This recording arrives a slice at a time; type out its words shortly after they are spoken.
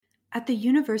At the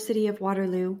University of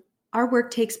Waterloo, our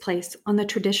work takes place on the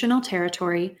traditional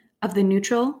territory of the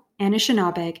Neutral,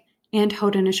 Anishinaabeg, and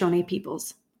Haudenosaunee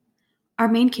peoples. Our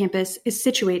main campus is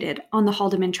situated on the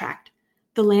Haldimand Tract,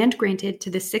 the land granted to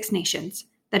the Six Nations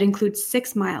that includes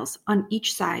 6 miles on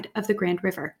each side of the Grand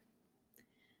River.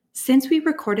 Since we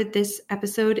recorded this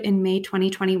episode in May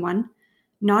 2021,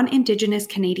 non-Indigenous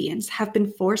Canadians have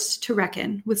been forced to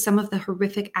reckon with some of the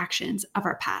horrific actions of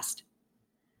our past.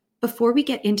 Before we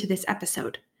get into this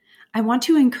episode, I want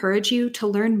to encourage you to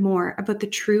learn more about the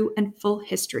true and full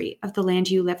history of the land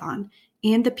you live on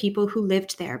and the people who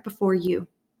lived there before you.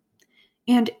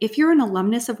 And if you're an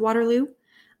alumnus of Waterloo,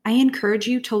 I encourage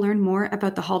you to learn more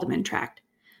about the Haldimand Tract,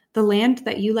 the land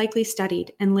that you likely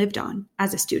studied and lived on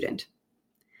as a student.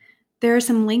 There are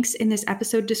some links in this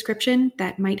episode description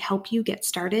that might help you get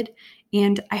started,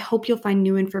 and I hope you'll find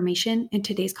new information in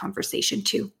today's conversation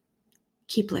too.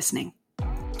 Keep listening.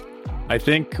 I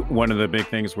think one of the big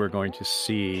things we're going to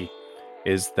see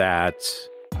is that,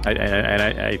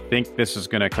 I think this is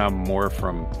going to come more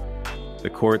from the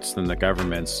courts than the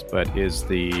governments, but is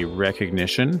the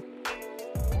recognition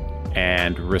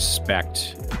and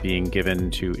respect being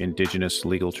given to Indigenous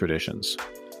legal traditions.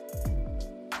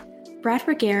 Brad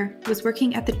Regehr was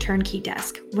working at the turnkey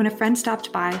desk when a friend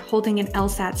stopped by holding an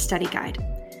LSAT study guide.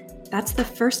 That's the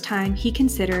first time he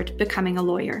considered becoming a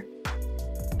lawyer.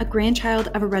 A grandchild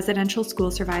of a residential school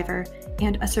survivor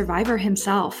and a survivor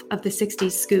himself of the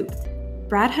 60s scoop,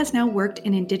 Brad has now worked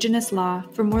in Indigenous law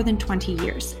for more than 20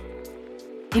 years.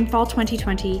 In fall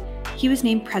 2020, he was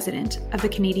named president of the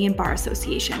Canadian Bar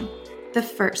Association, the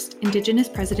first Indigenous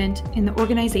president in the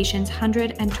organization's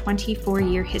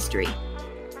 124-year history.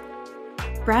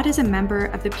 Brad is a member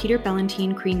of the Peter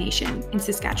Ballantine Cree Nation in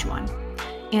Saskatchewan,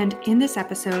 and in this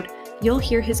episode, you'll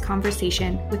hear his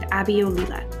conversation with Abby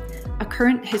Olila, a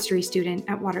current history student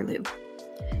at Waterloo.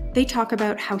 They talk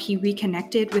about how he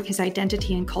reconnected with his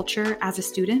identity and culture as a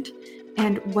student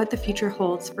and what the future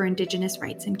holds for Indigenous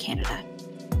rights in Canada.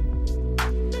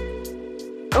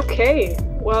 Okay,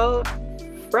 well,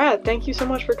 Brad, thank you so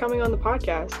much for coming on the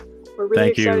podcast. We're really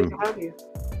excited to have you.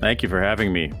 Thank you for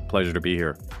having me. Pleasure to be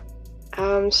here.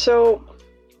 So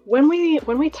when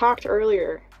we talked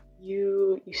earlier,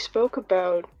 you spoke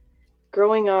about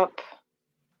growing up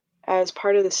as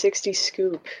part of the 60s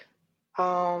scoop.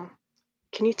 Can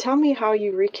you tell me how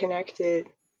you reconnected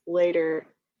later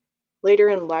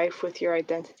in life with your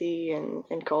identity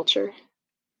and culture?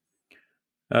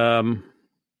 I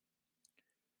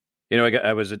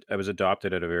was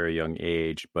adopted at a very young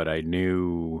age, but I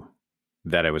knew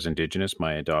that I was Indigenous.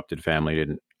 My adopted family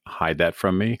didn't hide that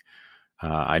from me.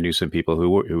 I knew some people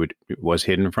who it was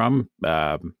hidden from.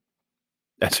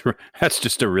 That's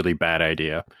just a really bad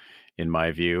idea, in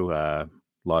my view. A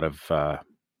lot of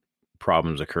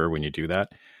problems occur when you do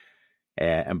that.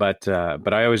 But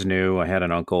I always knew. I had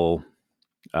an uncle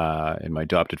in my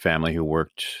adopted family who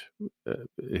worked.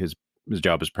 His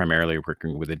job was primarily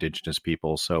working with Indigenous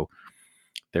people, so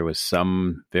there was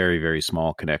some very, very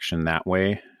small connection that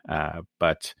way.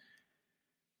 But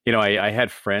I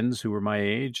had friends who were my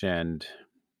age, and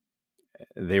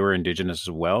they were Indigenous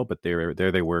as well. But they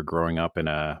were growing up in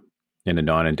a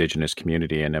non-Indigenous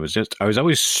community, and I was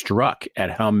always struck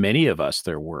at how many of us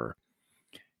there were,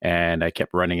 and I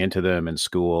kept running into them in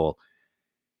school.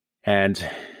 And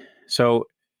so,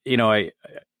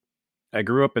 I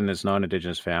grew up in this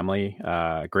non-Indigenous family,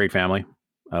 great family.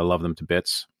 I love them to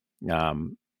bits.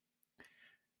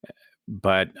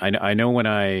 But I know when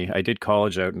I did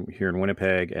college out here in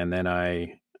Winnipeg, and then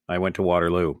I went to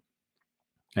Waterloo,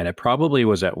 and it probably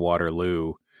was at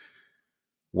Waterloo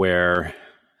where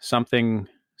something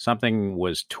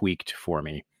was tweaked for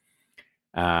me.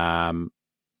 We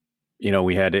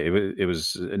had it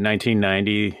was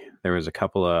 1990. There was a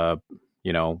couple of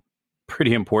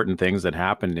pretty important things that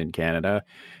happened in Canada.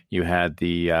 You had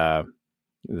the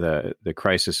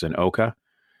crisis in Oka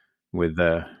with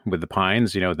the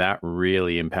Pines. That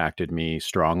really impacted me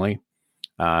strongly.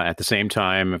 At the same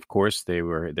time, of course, there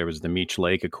was the Meech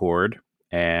Lake Accord,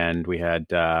 and we had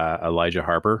Elijah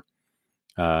Harper,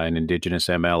 an Indigenous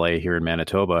MLA here in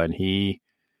Manitoba, and he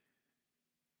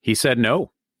said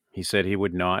no. He said he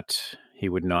would not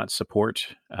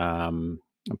support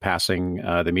passing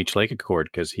the Meech Lake Accord,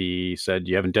 because he said,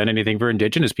 you haven't done anything for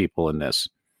Indigenous people in this.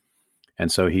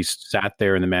 And so he sat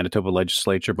there in the Manitoba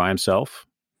legislature by himself,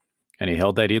 and he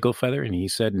held that eagle feather, and he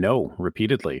said no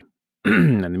repeatedly.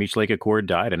 And the Meech Lake Accord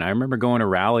died. And I remember going to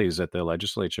rallies at the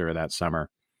legislature that summer.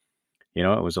 It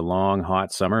was a long,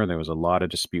 hot summer. There was a lot of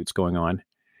disputes going on.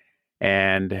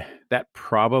 And that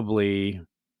probably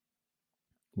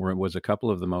was a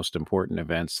couple of the most important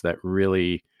events that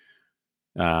really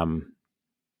um,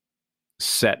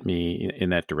 set me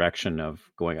in that direction of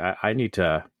going, I need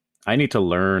to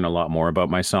learn a lot more about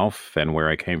myself and where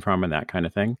I came from and that kind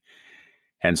of thing.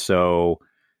 And so,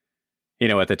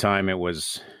 at the time it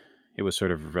was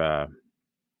sort of,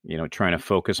 trying to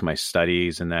focus my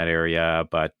studies in that area.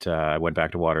 But I went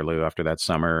back to Waterloo after that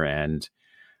summer, and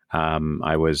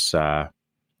I was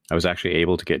actually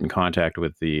able to get in contact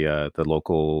with the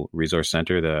local resource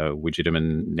center, the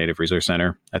Wijidaman Native Resource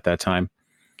Center at that time.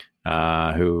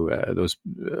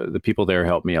 The people there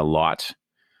helped me a lot,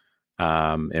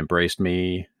 embraced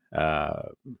me,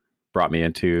 brought me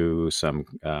into some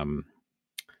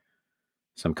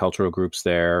cultural groups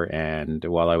there, and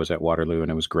while I was at Waterloo,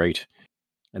 and it was great.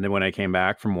 And then when I came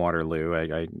back from Waterloo,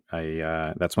 I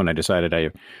that's when I decided I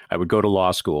would go to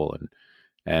law school,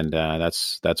 and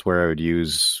that's where I would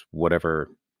use whatever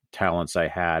talents I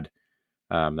had.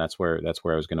 That's where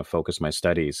I was going to focus my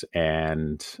studies,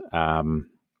 and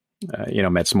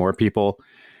met some more people,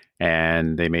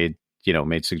 and they made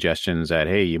suggestions that,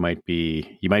 hey, you might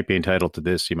be entitled to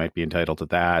this, you might be entitled to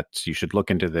that, you should look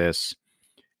into this,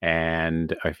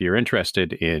 and if you're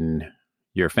interested in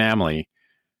your family,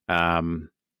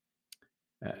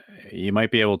 you might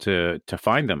be able to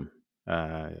find them,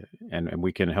 and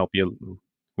we can help you.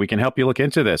 We can help you look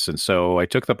into this. And so I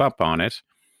took the bump on it,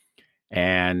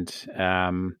 and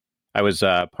I was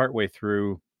partway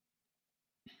through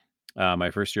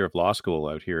my first year of law school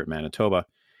out here at Manitoba,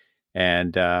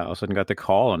 and all of a sudden got the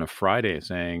call on a Friday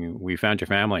saying, "We found your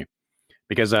family,"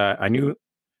 because I knew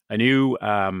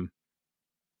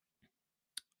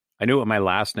what my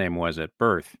last name was at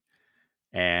birth,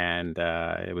 and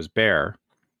it was Bear.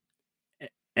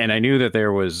 And I knew that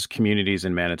there was communities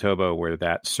in Manitoba where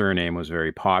that surname was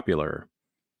very popular.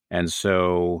 And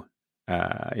so,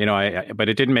 but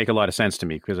it didn't make a lot of sense to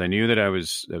me because I knew that I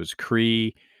was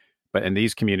Cree, but in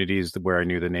these communities where I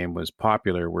knew the name was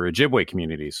popular were Ojibwe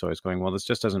communities. So I was going, well, this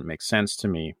just doesn't make sense to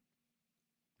me.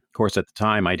 Of course, at the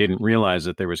time, I didn't realize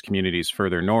that there was communities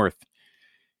further north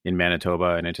in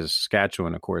Manitoba and into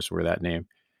Saskatchewan, of course, where that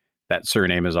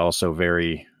surname is also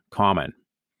very common.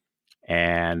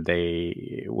 And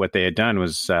what they had done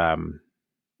was, the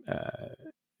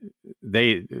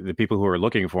people who were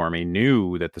looking for me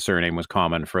knew that the surname was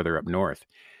common further up north.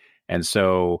 And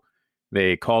so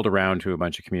they called around to a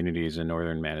bunch of communities in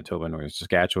northern Manitoba, northern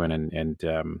Saskatchewan, and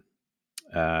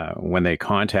when they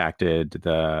contacted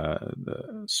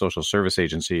the social service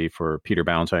agency for Peter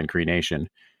Ballantyne Cree Nation,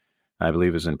 I believe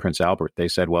it was in Prince Albert, they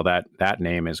said, well, that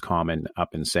name is common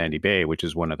up in Sandy Bay, which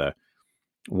is one of the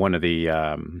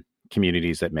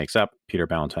communities that makes up Peter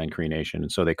Ballantyne Cree Nation.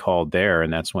 And so they called there,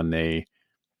 and that's when they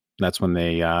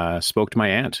spoke to my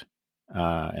aunt,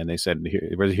 and they said,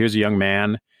 here's a young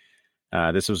man.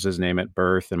 This was his name at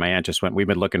birth. And my aunt just went, we've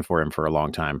been looking for him for a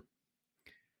long time.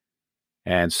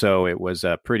 And so it was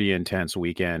a pretty intense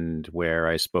weekend where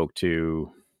I spoke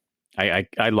to, I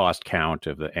lost count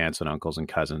of the aunts and uncles and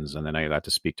cousins. And then I got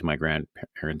to speak to my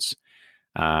grandparents.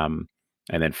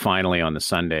 And then finally on the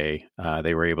Sunday,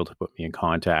 they were able to put me in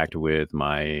contact with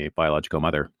my biological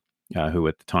mother, who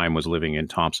at the time was living in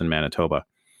Thompson, Manitoba,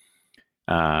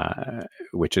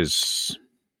 which is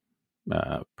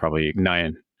probably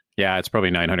it's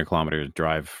probably 900 kilometers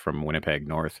drive from Winnipeg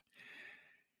north.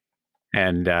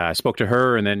 And I spoke to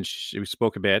her, and then we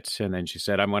spoke a bit, and then she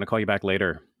said, I'm going to call you back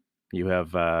later. You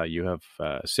have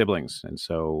siblings. And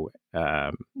so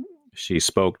she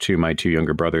spoke to my two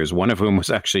younger brothers, one of whom was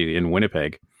actually in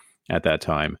Winnipeg at that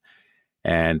time.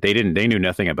 And they knew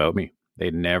nothing about me.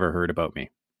 They'd never heard about me.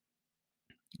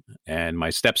 And my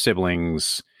step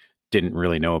siblings didn't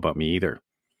really know about me either.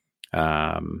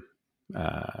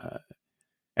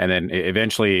 And then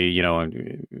eventually,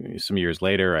 some years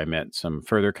later, I met some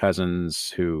further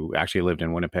cousins who actually lived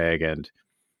in Winnipeg, and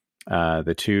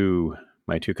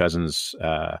my two cousins,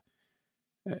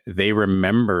 they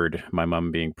remembered my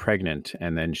mom being pregnant,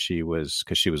 and then because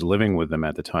she was living with them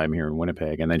at the time here in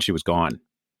Winnipeg, and then she was gone.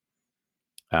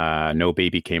 No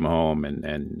baby came home,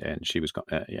 and she was gone,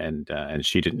 and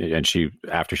she didn't, and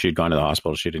after she'd gone to the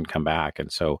hospital, she didn't come back, and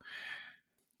so.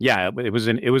 Yeah, it was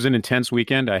an intense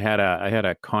weekend. I had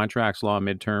a contracts law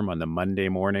midterm on the Monday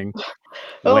morning.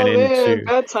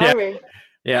 Bad timing.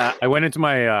 Yeah, I went into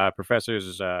my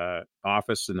professor's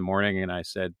office in the morning, and I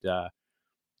said,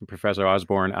 Professor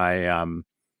Osborne,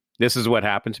 this is what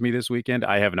happened to me this weekend.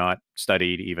 I have not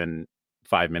studied even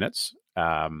 5 minutes.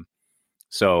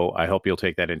 So I hope you'll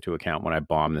take that into account when I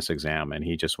bomb this exam. And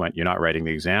he just went, you're not writing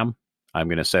the exam. I'm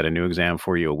going to set a new exam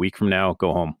for you a week from now.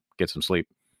 Go home, get some sleep.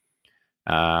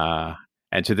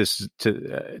 And to this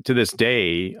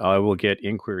day, I will get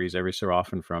inquiries every so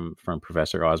often from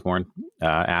Professor Osborne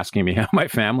asking me how my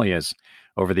family is.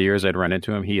 Over the years, I'd run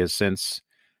into him. He has since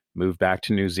moved back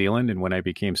to New Zealand, and when I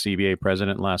became CBA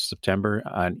president last September,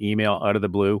 an email out of the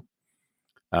blue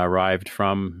arrived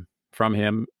from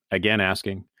him again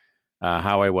asking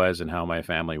how I was and how my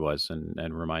family was,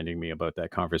 and reminding me about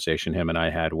that conversation him and I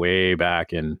had way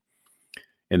back in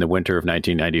the winter of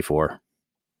 1994.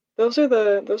 Those are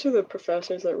the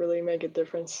professors that really make a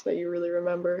difference that you really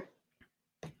remember.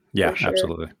 Yeah, sure.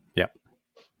 Absolutely. Yeah.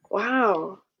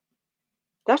 Wow.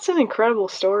 That's an incredible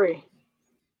story.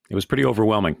 It was pretty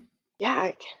overwhelming. Yeah,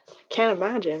 I can't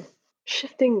imagine.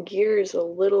 Shifting gears a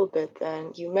little bit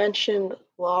then, you mentioned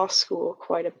law school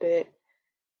quite a bit.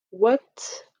 What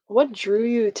drew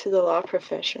you to the law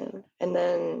profession, and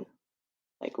then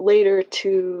like later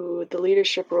to the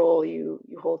leadership role you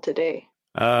hold today?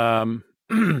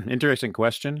 Interesting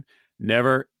question.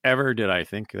 Never ever did I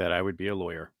think that I would be a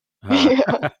lawyer.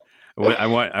 I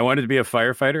wanted to be a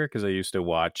firefighter because I used to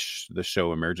watch the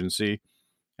show Emergency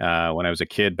when I was a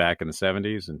kid back in the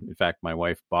 70s. And in fact, my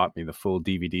wife bought me the full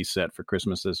DVD set for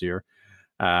Christmas this year.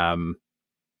 But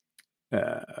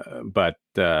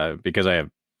because I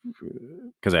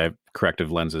have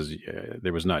corrective lenses,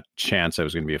 there was not a chance I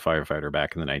was going to be a firefighter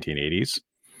back in the 1980s.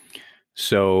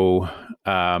 So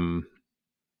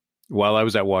while I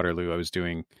was at Waterloo, I was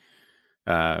doing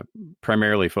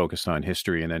primarily focused on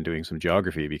history and then doing some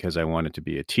geography because I wanted to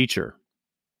be a teacher.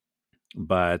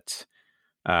 But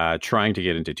trying to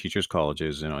get into teachers'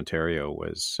 colleges in Ontario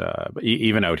was,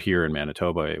 even out here in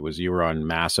Manitoba, you were on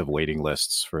massive waiting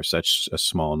lists for such a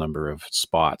small number of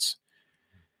spots.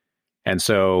 And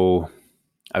so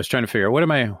I was trying to figure out what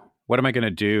am I going to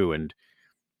do? And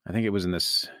I think it was in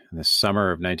this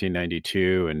summer of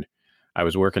 1992, and I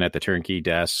was working at the turnkey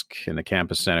desk in the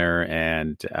campus center,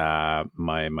 and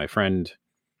my friend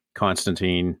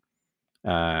Constantine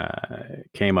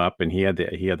came up, and he had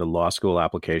the law school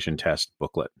application test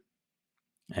booklet,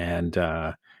 and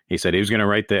he said he was going to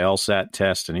write the LSAT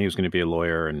test, and he was going to be a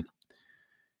lawyer. And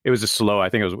it was I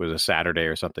think it was a Saturday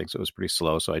or something, so it was pretty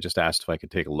slow. So I just asked if I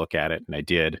could take a look at it, and I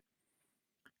did.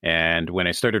 And when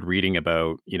I started reading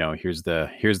about, here's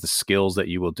the skills that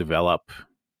you will develop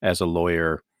as a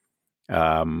lawyer,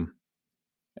 I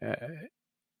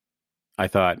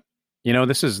thought,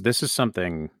 this is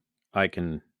something I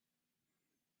can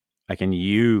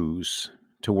use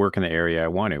to work in the area I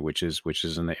wanted, which is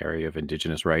in the area of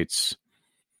Indigenous rights,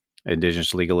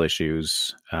 Indigenous legal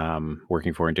issues,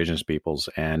 working for Indigenous peoples.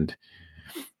 And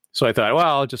so I thought,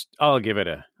 well, I'll give it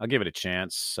a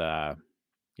chance.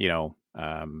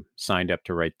 Signed up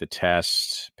to write the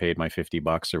test, paid my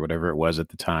 $50 or whatever it was at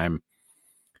the time,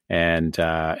 and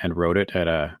wrote it at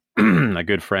a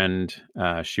good friend.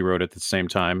 She wrote it at the same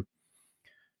time.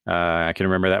 I can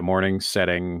remember that morning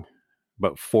setting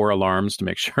about 4 alarms to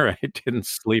make sure I didn't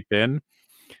sleep in,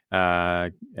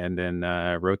 and then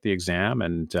wrote the exam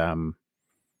and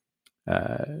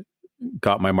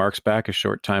got my marks back a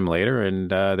short time later,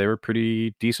 and they were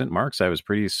pretty decent marks. I was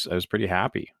pretty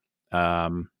happy.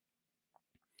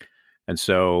 And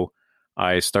so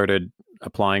I started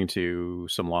applying to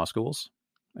some law schools.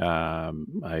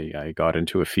 I got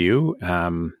into a few,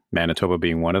 Manitoba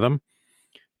being one of them.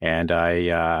 And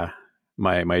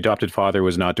my adopted father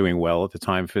was not doing well at the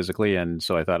time physically, and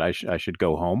so I thought I should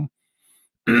go home.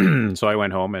 So I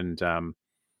went home and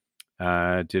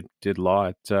did law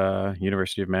at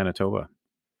University of Manitoba.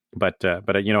 But I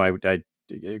would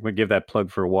give that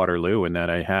plug for Waterloo, and that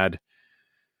I had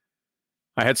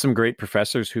some great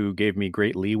professors who gave me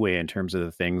great leeway in terms of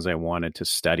the things I wanted to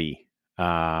study.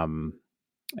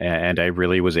 And I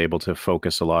really was able to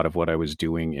focus a lot of what I was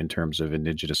doing in terms of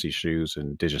Indigenous issues and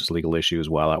Indigenous legal issues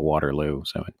while at Waterloo.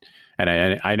 So,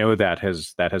 and I know that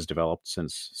has developed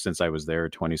since I was there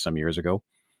 20 some years ago.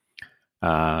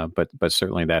 But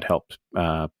certainly that helped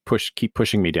keep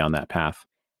pushing me down that path.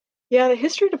 Yeah, the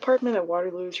history department at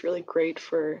Waterloo is really great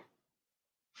for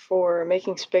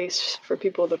making space for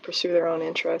people to pursue their own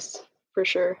interests, for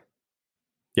sure.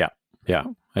 Yeah.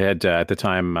 I had at the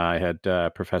time I had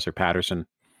Professor Patterson,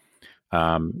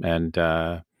 and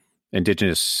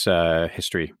Indigenous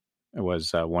history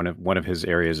was one of his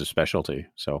areas of specialty.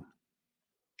 So,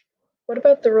 what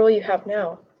about the role you have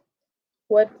now?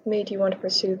 What made you want to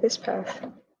pursue this path?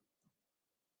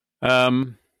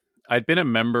 I'd been a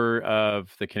member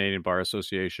of the Canadian Bar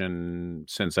Association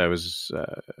since I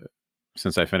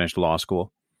finished law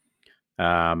school.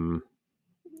 I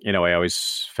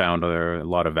always found a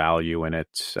lot of value in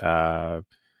it.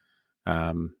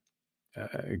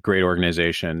 a great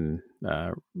organization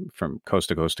from coast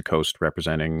to coast,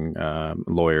 representing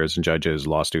lawyers and judges,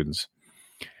 law students.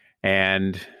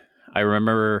 And I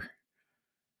remember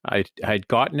I'd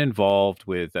gotten involved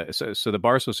with so the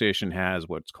Bar Association has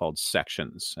what's called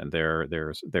sections, and they're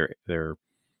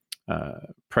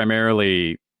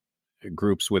primarily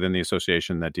groups within the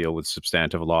association that deal with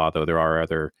substantive law, though there are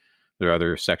other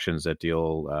sections that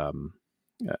deal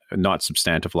not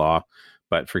substantive law,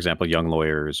 but for example, young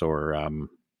lawyers, or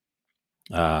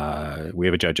we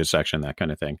have a judges section, that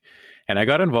kind of thing. And I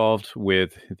got involved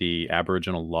with the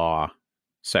Aboriginal law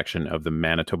section of the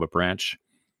Manitoba branch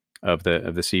of the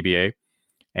CBA,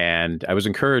 and I was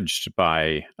encouraged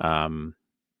by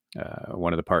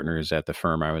one of the partners at the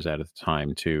firm I was at the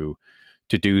time to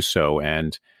do so.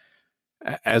 And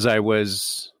as I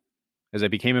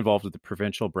became involved with the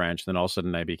provincial branch, then all of a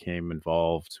sudden I became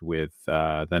involved with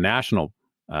the national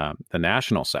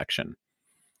section.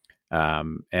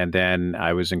 And then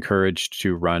I was encouraged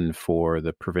to run for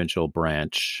the provincial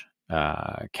branch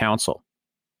council.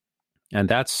 And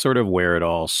that's sort of where it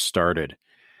all started.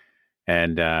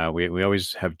 And we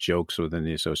always have jokes within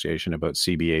the association about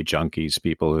CBA junkies,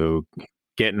 people who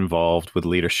get involved with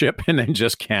leadership and then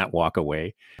just can't walk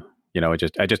away. I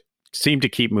just seemed to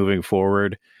keep moving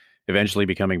forward, eventually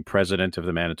becoming president of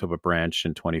the Manitoba branch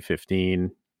in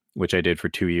 2015, which I did for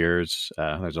 2 years.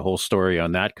 There's a whole story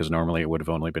on that, because normally it would have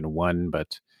only been one.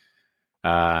 But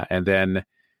and then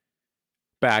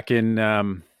back in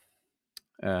and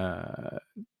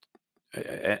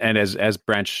as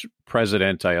branch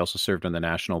president, I also served on the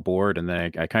national board, and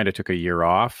then I kind of took a year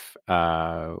off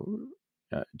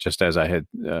just as I had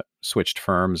switched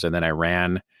firms, and then I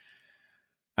ran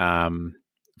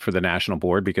for the national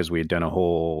board because we had done a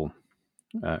whole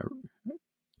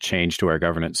change to our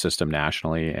governance system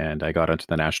nationally, and I got onto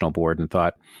the national board and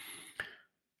thought,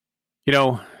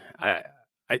 I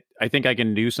think I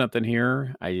can do something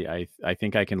here. I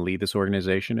think I can lead this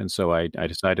organization. And so I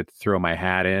decided to throw my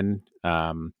hat in.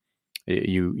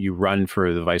 You run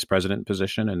for the vice president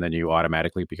position, and then you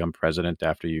automatically become president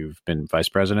after you've been vice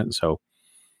president. So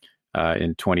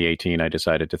in 2018, I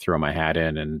decided to throw my hat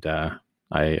in, and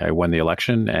I won the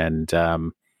election. And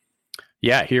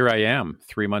here I am,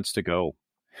 3 months to go.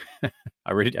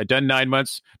 I've done 9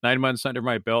 months under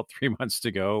my belt, 3 months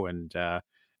to go. And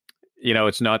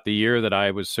it's not the year that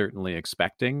I was certainly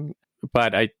expecting,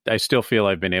 but I still feel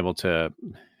I've been able to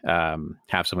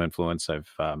have some influence.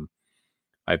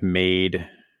 I've made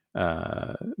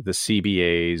the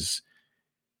CBA's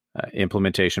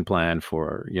implementation plan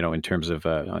for, in terms of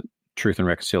truth and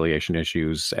reconciliation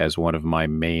issues as one of my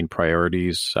main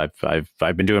priorities.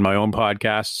 I've been doing my own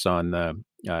podcasts on the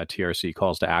TRC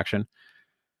calls to action,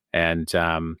 and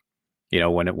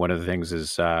one of the things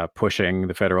is pushing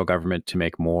the federal government to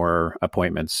make more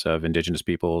appointments of Indigenous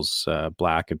peoples,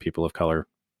 Black and people of color,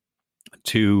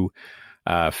 to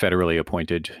federally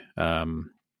appointed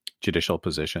judicial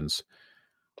positions.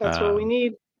 That's what we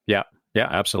need. Yeah,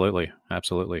 absolutely.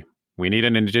 We need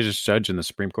an Indigenous judge in the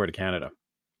Supreme Court of Canada.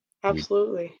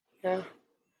 Absolutely, yeah.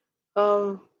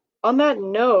 On that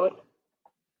note,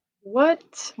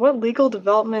 what legal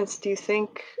developments do you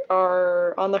think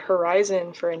are on the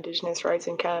horizon for Indigenous rights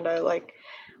in Canada? Like,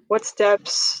 what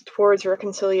steps towards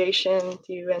reconciliation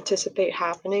do you anticipate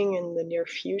happening in the near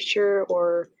future,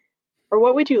 or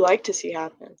what would you like to see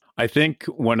happen? I think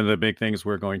one of the big things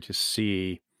we're going to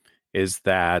see is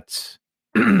that,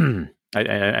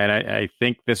 I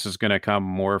think this is going to come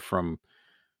more from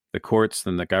the courts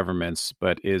than the governments,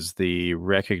 but is the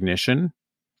recognition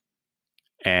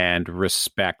and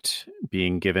respect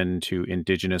being given to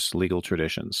Indigenous legal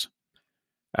traditions.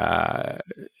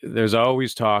 There's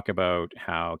always talk about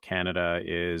how Canada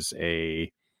is a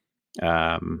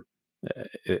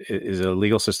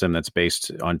legal system that's based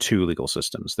on two legal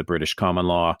systems, the British common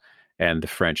law and the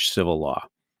French civil law.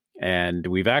 And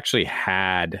we've actually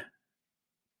had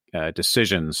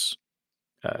decisions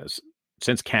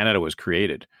since Canada was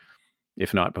created,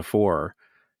 if not before,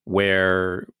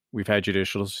 where we've had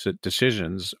judicial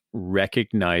decisions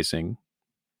recognizing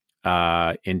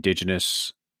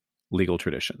Indigenous legal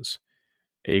traditions.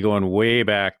 You're going way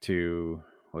back to,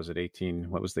 what was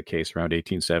the case, around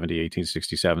 1870,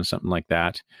 1867, something like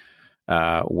that,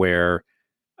 where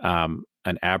an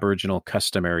Aboriginal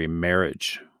customary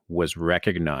marriage was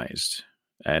recognized.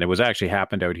 And it was actually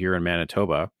happened out here in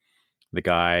Manitoba. The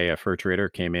guy, a fur trader,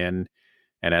 came in,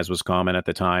 and as was common at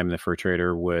the time, the fur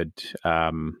trader would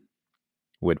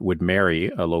marry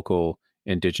a local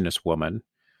Indigenous woman,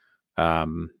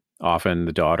 often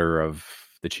the daughter of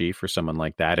the chief or someone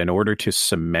like that, in order to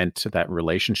cement that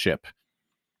relationship.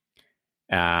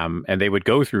 And they would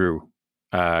go through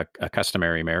a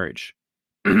customary marriage.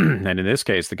 And in this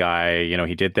case, the guy,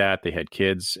 he did that. They had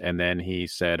kids, and then he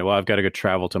said, "Well, I've got to go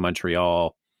travel to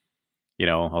Montreal.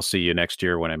 I'll see you next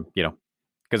year when I'm,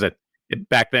 because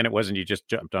back then it wasn't you just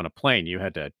jumped on a plane. You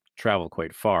had to travel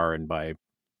quite far and by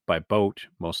boat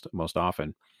most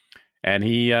often." And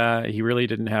he really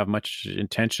didn't have much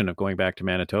intention of going back to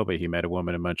Manitoba. He met a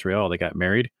woman in Montreal. They got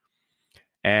married,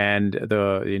 and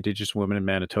the Indigenous woman in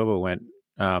Manitoba went.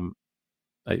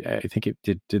 I think it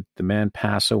did. Did the man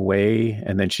pass away?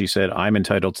 And then she said, "I'm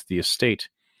entitled to the estate."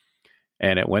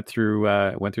 And it went through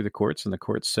the courts, and the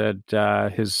court said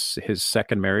his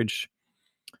second marriage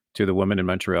to the woman in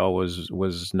Montreal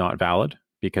was not valid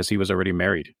because he was already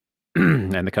married,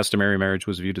 and the customary marriage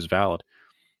was viewed as valid.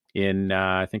 In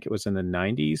I think it was in the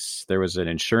 90s, there was an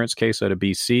insurance case out of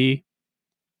BC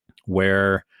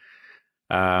where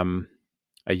a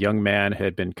young man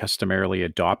had been customarily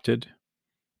adopted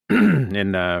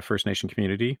in the First Nation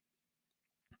community,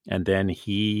 and then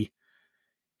he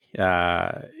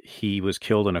was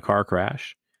killed in a car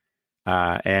crash,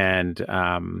 and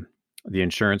the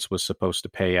insurance was supposed to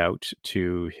pay out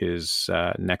to his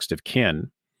next of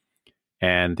kin.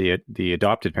 And the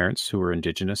adopted parents, who were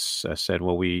Indigenous, said,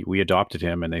 "Well, we adopted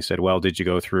him." And they said, "Well, did you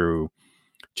go through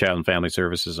Child and Family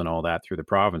Services and all that through the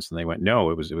province?" And they went,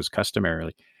 "No, it was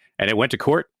customarily." And it went to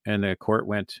court, and the court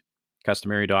went,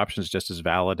 customary adoption is just as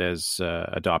valid as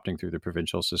adopting through the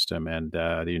provincial system, and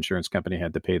the insurance company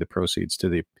had to pay the proceeds to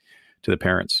the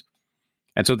parents.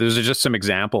 And so those are just some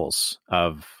examples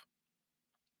of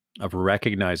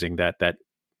recognizing that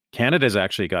Canada's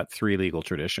actually got 3 legal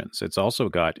traditions. It's also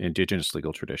got Indigenous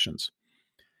legal traditions.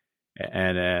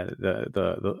 And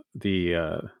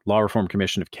the Law Reform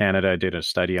Commission of Canada did a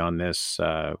study on this,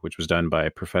 which was done by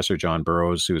Professor John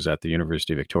Burrows, who is at the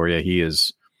University of Victoria. He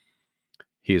is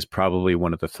probably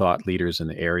one of the thought leaders in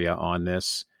the area on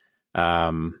this.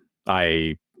 I'm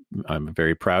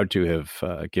very proud to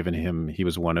have given him. He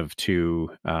was one of 2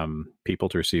 people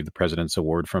to receive the President's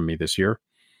Award from me this year.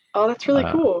 Oh, that's really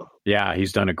cool. Yeah,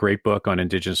 he's done a great book on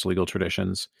Indigenous legal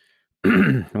traditions.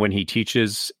 When he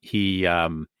teaches, he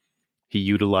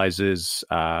utilizes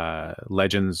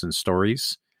legends and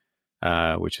stories,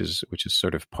 which is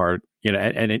sort of part,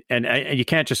 and you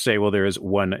can't just say, well, there is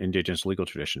one Indigenous legal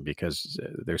tradition, because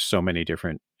there's so many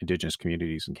different Indigenous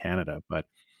communities in Canada. But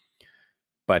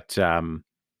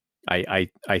I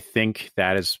think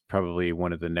that is probably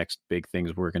one of the next big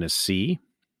things we're going to see.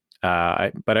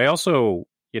 But I also,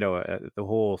 the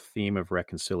whole theme of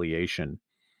reconciliation.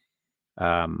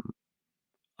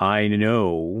 I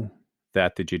know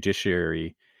that the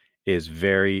judiciary is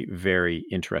very, very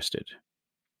interested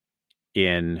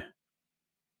in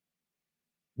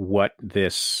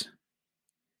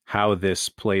how this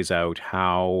plays out,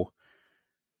 how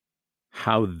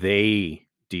they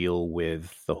deal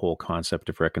with the whole concept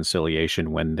of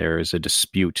reconciliation when there is a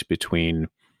dispute between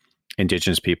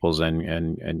Indigenous peoples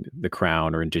and the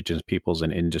Crown, or Indigenous peoples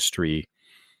and industry,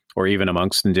 or even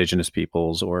amongst Indigenous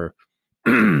peoples, or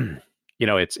I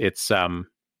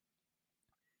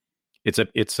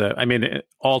mean,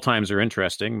 all times are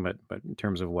interesting, but in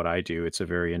terms of what I do, it's a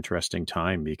very interesting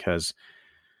time, because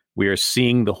we are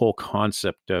seeing the whole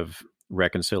concept of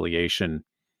reconciliation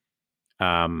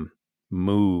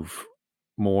move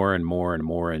more and more and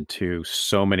more into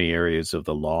so many areas of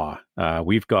the law.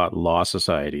 We've got law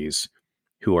societies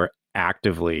who are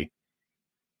actively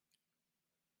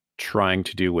trying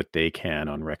to do what they can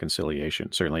on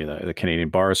reconciliation. Certainly the Canadian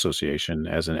Bar Association,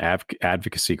 as an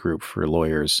advocacy group for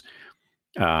lawyers,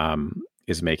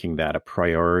 is making that a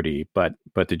priority. But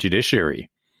the judiciary,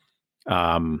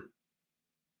 I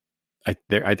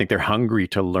think they're hungry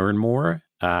to learn more.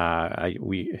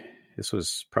 This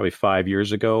was probably 5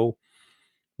 years ago.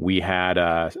 We had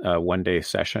a one-day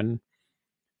session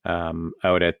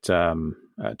out at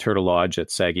Turtle Lodge at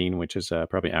Saugeen, which is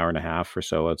probably an hour and a half or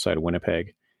so outside of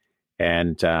Winnipeg.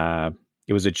 And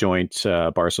it was a joint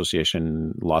Bar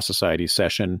Association Law Society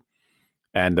session,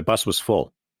 and the bus was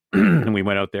full. And we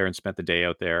went out there and spent the day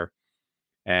out there,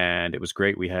 and it was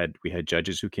great. We had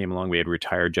judges who came along. We had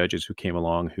retired judges who came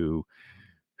along who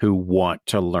want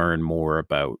to learn more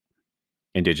about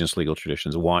Indigenous legal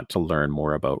traditions, want to learn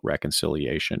more about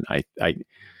reconciliation. I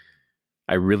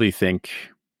really think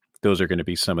those are going to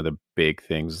be some of the big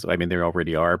things. I mean, there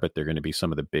already are, but they're going to be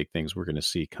some of the big things we're going to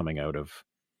see coming out of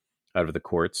the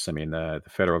courts. I mean, the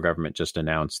federal government just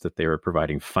announced that they were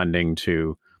providing funding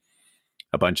to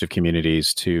a bunch of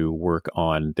communities to work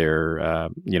on their,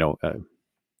 no, I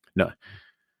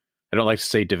don't like to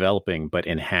say developing, but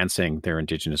enhancing their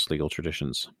Indigenous legal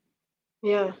traditions.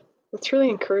 Yeah, that's really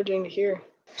encouraging to hear.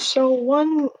 So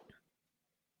one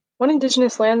One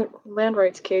Indigenous land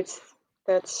rights case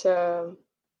that's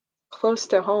close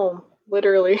to home,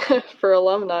 literally, for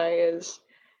alumni is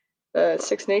the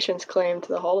Six Nations claim to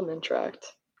the Haldimand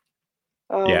Tract.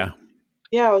 Yeah.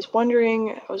 Yeah, I was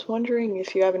wondering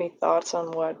if you have any thoughts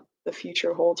on what the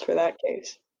future holds for that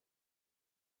case.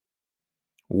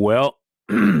 Well,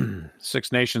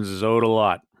 Six Nations is owed a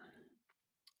lot.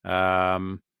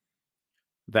 That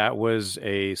was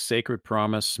a sacred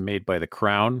promise made by the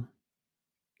Crown.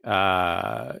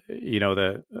 A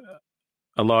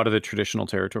lot of the traditional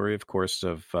territory, of course,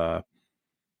 of the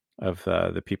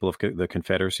people of the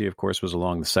Confederacy, of course, was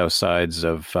along the south sides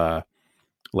of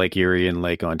Lake Erie and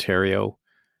Lake Ontario.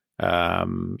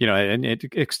 And it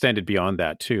extended beyond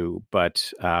that too.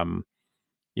 But a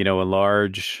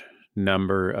large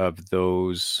number of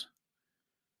the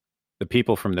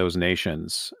people from those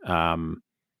nations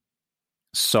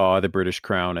saw the British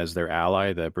Crown as their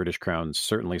ally. The British Crown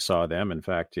certainly saw them. In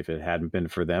fact, if it hadn't been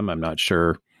for them, I'm not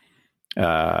sure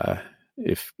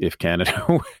if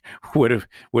Canada would have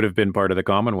been part of the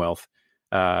Commonwealth.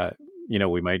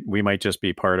 We might just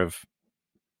be part of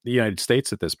the United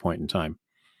States at this point in time.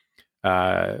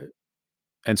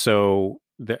 And so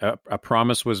a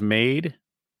promise was made,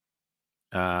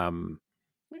 and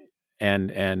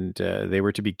they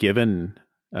were to be given.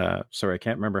 Sorry, I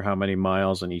can't remember how many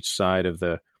miles on each side of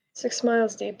the 6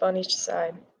 miles deep on each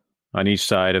side. On each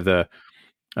side of the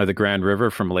Grand River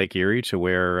from Lake Erie to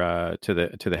where to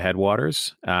the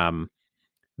headwaters.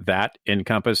 That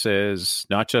encompasses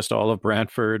not just all of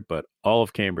Brantford, but all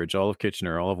of Cambridge, all of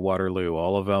Kitchener, all of Waterloo,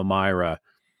 all of Elmira,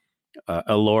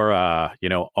 Elora.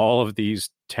 All of these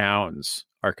towns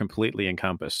are completely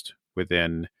encompassed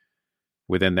within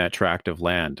that tract of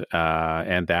land,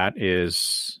 and that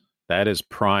is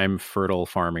prime fertile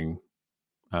farming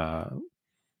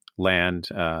land.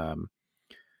 And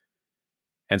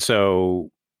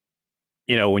so,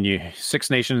 when Six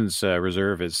Nations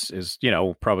Reserve is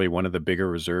probably one of the bigger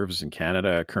reserves in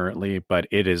Canada currently, but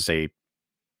it is a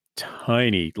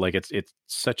tiny, it's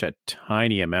such a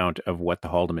tiny amount of what the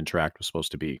Haldimand Tract was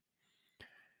supposed to be.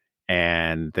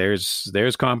 And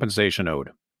there's compensation owed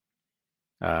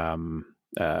from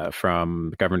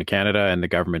the government of Canada and the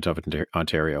government of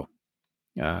Ontario.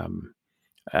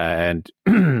 And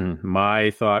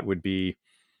my thought would be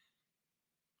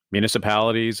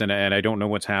municipalities, and I don't know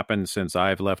what's happened since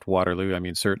I've left Waterloo. I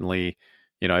mean, certainly,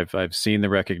 I've seen the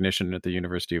recognition at the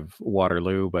University of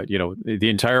Waterloo, but the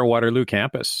entire Waterloo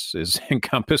campus is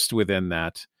encompassed within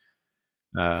that.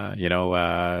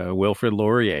 Wilfrid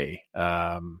Laurier.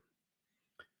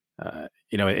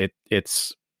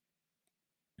 It's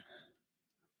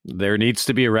there needs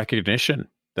to be a recognition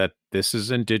that this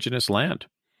is Indigenous land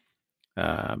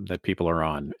that people are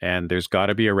on, and there's got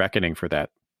to be a reckoning for that.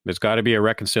 There's got to be a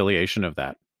reconciliation of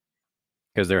that,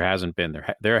 because there hasn't been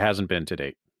to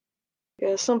date.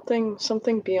 Yeah, something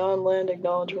beyond land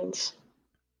acknowledgements.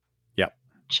 Yeah,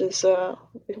 which is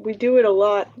we do it a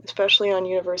lot, especially on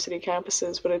university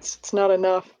campuses, but it's not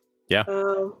enough. Yeah.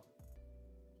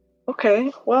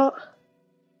 Okay, well,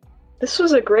 this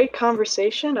was a great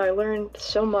conversation. I learned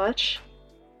so much.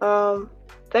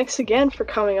 Thanks again for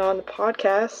coming on the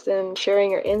podcast and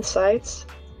sharing your insights.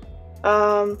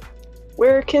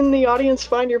 Where can the audience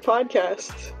find your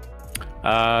podcast?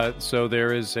 So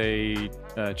there is a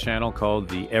channel called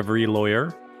The Every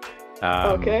Lawyer.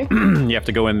 Okay. You have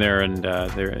to go in there, and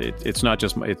it's not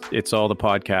just it's all the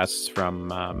podcasts from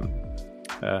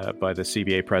by the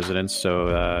CBA presidents.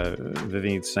 So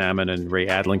Vivian Salmon and Ray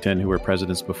Adlington, who were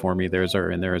presidents before me, theirs are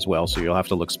in there as well. So you'll have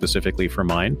to look specifically for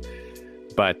mine.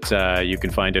 But you can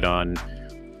find it on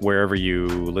wherever you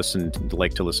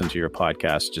like to listen to your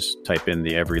podcast. Just type in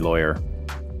The Every Lawyer.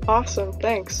 Awesome.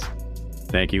 Thanks.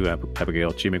 Thank you,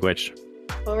 Abigail. Chi Miigwech.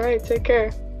 All right. Take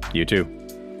care. You too.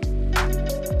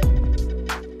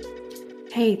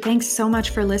 Hey, thanks so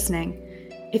much for listening.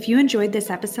 If you enjoyed this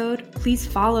episode, please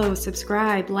follow,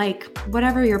 subscribe, like,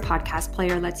 whatever your podcast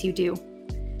player lets you do.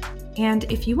 And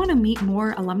if you want to meet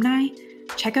more alumni,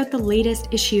 check out the latest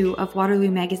issue of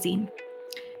Waterloo Magazine.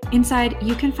 Inside,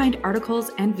 you can find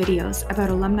articles and videos about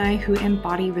alumni who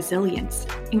embody resilience,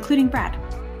 including Brad.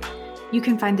 You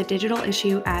can find the digital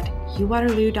issue at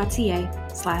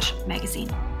uwaterloo.ca/magazine.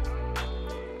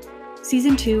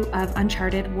 Season 2 of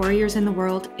Uncharted Warriors in the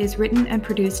World is written and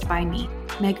produced by me,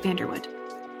 Meg Vanderwood.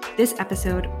 This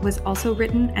episode was also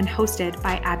written and hosted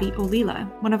by Abby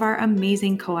Olila, one of our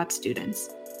amazing co-op students.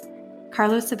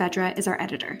 Carlos Saavedra is our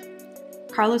editor.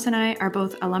 Carlos and I are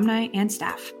both alumni and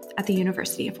staff at the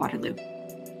University of Waterloo.